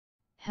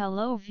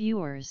Hello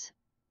viewers,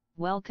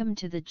 welcome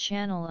to the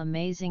channel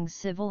Amazing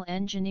Civil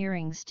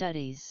Engineering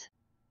Studies.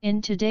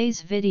 In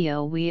today's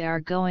video we are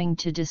going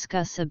to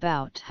discuss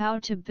about how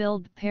to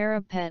build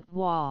parapet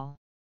wall.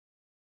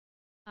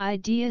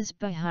 Ideas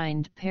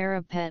behind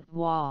parapet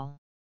wall.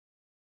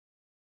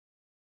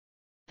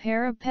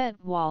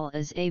 Parapet wall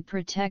is a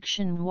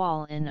protection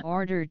wall in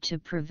order to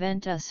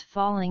prevent us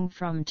falling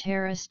from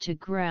terrace to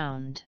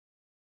ground.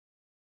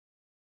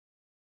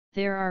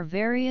 There are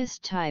various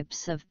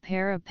types of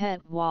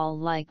parapet wall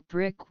like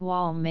brick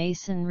wall,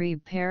 masonry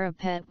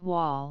parapet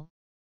wall,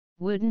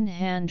 wooden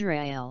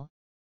handrail,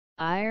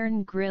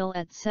 iron grill,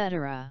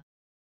 etc.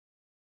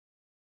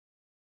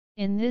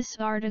 In this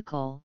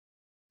article,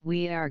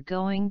 we are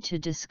going to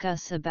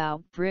discuss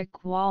about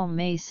brick wall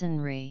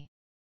masonry.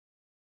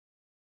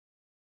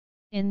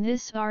 In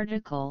this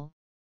article,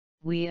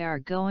 we are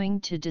going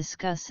to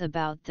discuss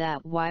about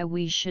that why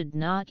we should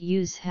not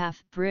use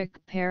half-brick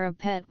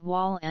parapet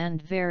wall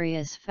and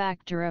various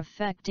factor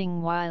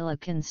affecting while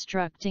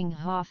constructing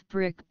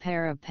half-brick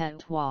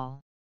parapet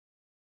wall.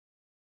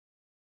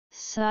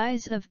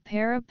 Size of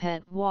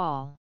parapet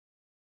wall.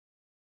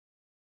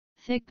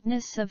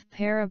 Thickness of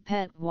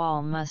parapet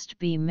wall must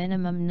be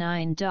minimum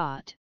 9.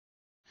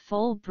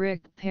 Full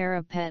brick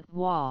parapet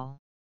wall.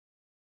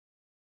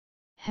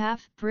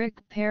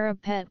 Half-brick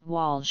parapet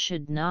wall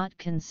should not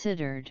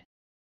considered.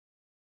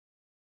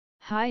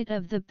 Height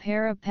of the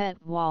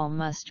parapet wall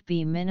must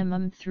be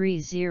minimum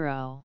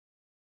 30.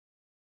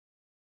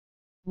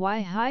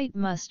 Why height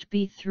must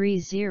be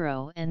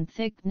 30 and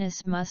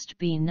thickness must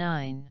be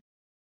 9?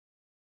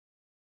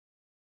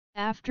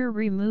 After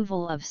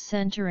removal of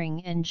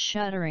centering and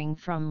shuttering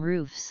from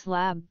roof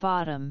slab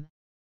bottom,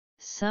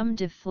 some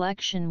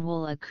deflection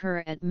will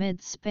occur at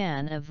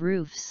mid-span of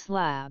roof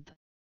slab.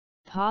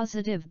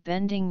 Positive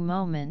bending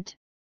moment,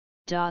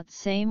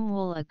 same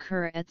will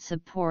occur at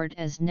support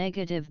as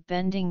negative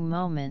bending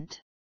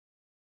moment.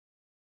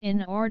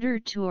 In order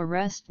to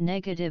arrest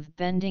negative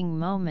bending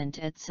moment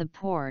at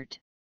support,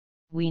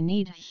 we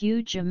need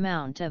huge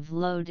amount of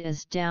load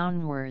as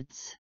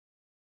downwards.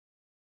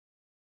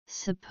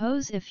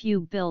 Suppose if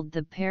you build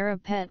the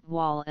parapet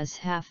wall as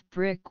half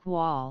brick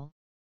wall,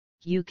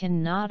 you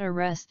cannot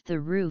arrest the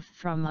roof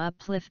from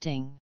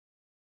uplifting.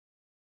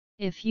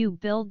 If you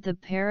build the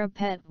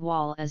parapet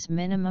wall as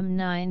minimum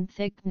 9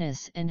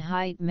 thickness and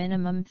height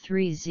minimum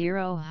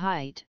 30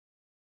 height,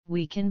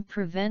 we can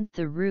prevent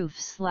the roof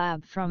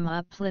slab from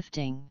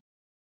uplifting.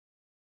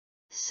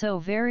 So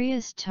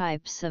various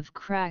types of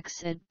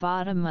cracks at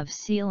bottom of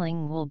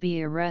ceiling will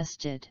be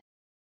arrested.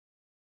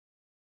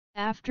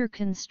 After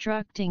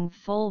constructing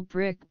full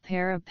brick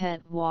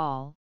parapet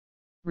wall,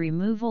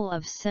 removal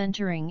of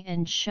centering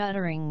and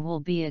shuttering will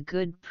be a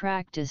good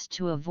practice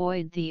to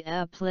avoid the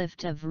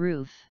uplift of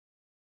roof.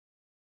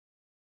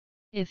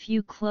 If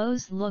you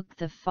close look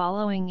the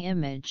following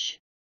image,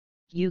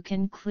 you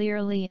can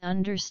clearly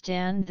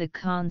understand the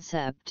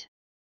concept.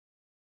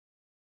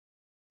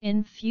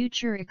 In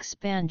future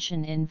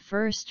expansion in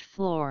first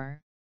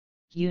floor,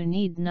 you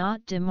need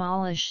not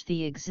demolish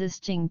the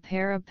existing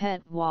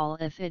parapet wall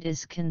if it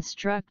is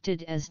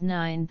constructed as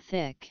 9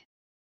 thick.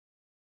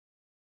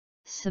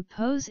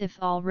 Suppose if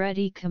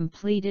already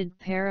completed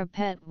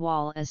parapet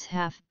wall as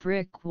half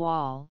brick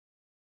wall,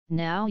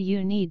 now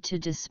you need to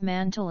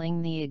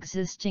dismantling the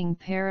existing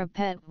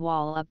parapet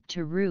wall up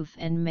to roof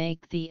and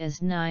make the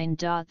as 9.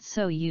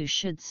 So you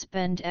should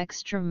spend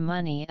extra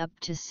money up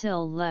to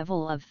sill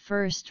level of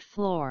first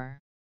floor.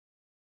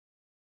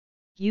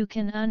 You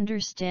can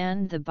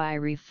understand the by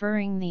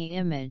referring the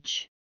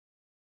image.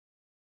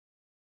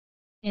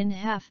 In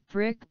half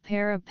brick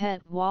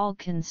parapet wall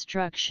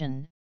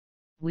construction,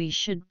 we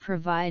should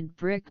provide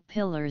brick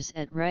pillars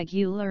at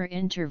regular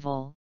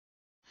interval,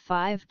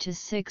 5 to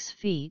 6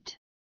 feet.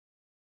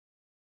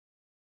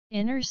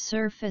 Inner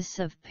surface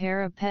of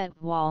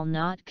parapet wall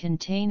not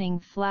containing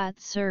flat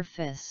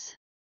surface.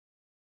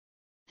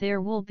 There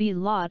will be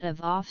lot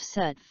of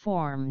offset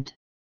formed.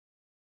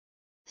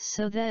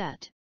 So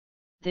that,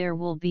 there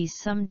will be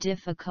some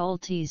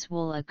difficulties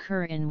will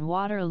occur in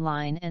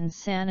waterline and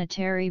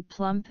sanitary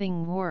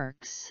plumbing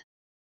works.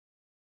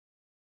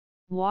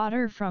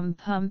 Water from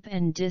pump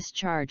and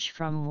discharge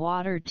from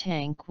water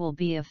tank will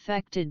be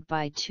affected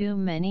by too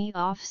many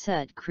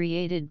offset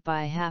created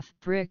by half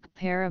brick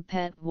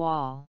parapet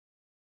wall.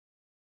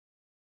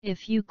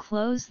 If you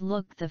close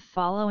look the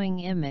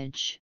following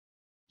image,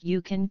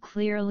 you can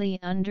clearly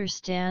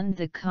understand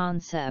the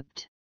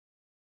concept.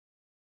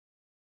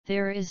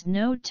 There is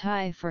no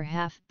tie for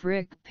half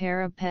brick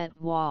parapet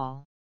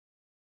wall.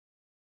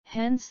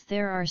 Hence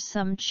there are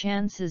some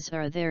chances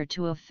are there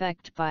to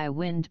affect by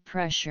wind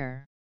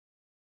pressure.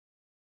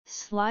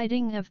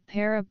 Sliding of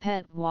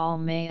parapet wall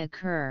may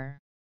occur.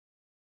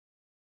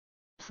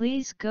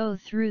 Please go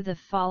through the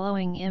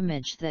following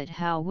image that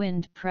how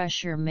wind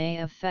pressure may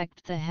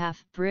affect the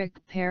half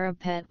brick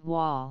parapet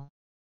wall.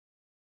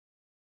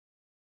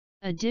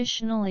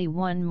 Additionally,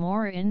 one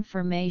more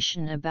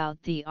information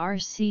about the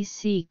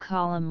RCC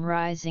column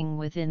rising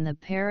within the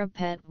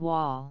parapet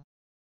wall.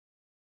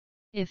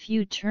 If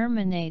you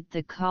terminate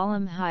the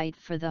column height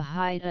for the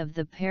height of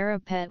the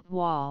parapet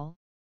wall,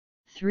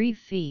 3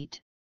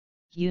 feet,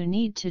 you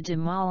need to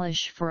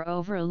demolish for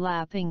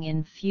overlapping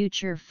in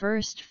future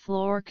first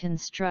floor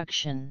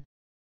construction.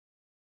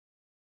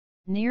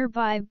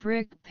 Nearby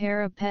brick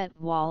parapet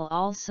wall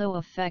also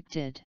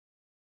affected.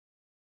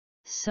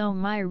 So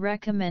my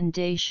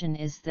recommendation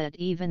is that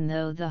even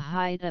though the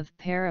height of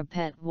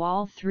parapet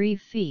wall 3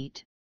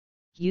 feet,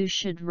 you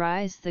should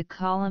rise the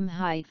column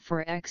height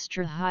for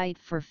extra height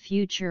for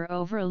future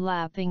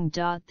overlapping.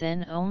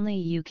 Then only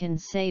you can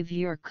save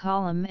your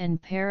column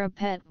and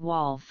parapet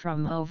wall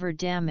from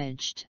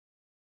over-damaged.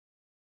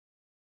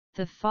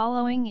 The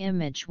following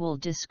image will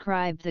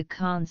describe the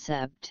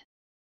concept.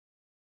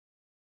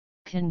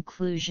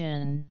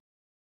 Conclusion.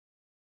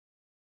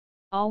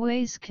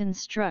 Always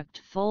construct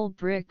full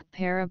brick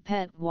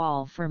parapet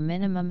wall for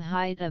minimum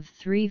height of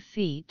 3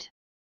 feet.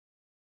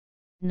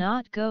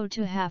 Not go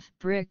to half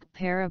brick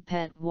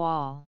parapet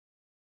wall.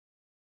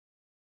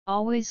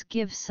 Always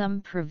give some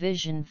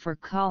provision for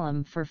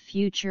column for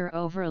future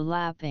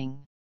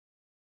overlapping.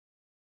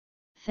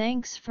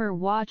 Thanks for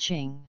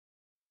watching.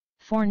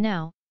 For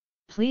now,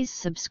 please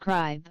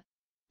subscribe,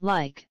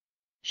 like,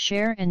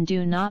 share and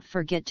do not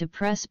forget to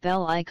press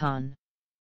bell icon.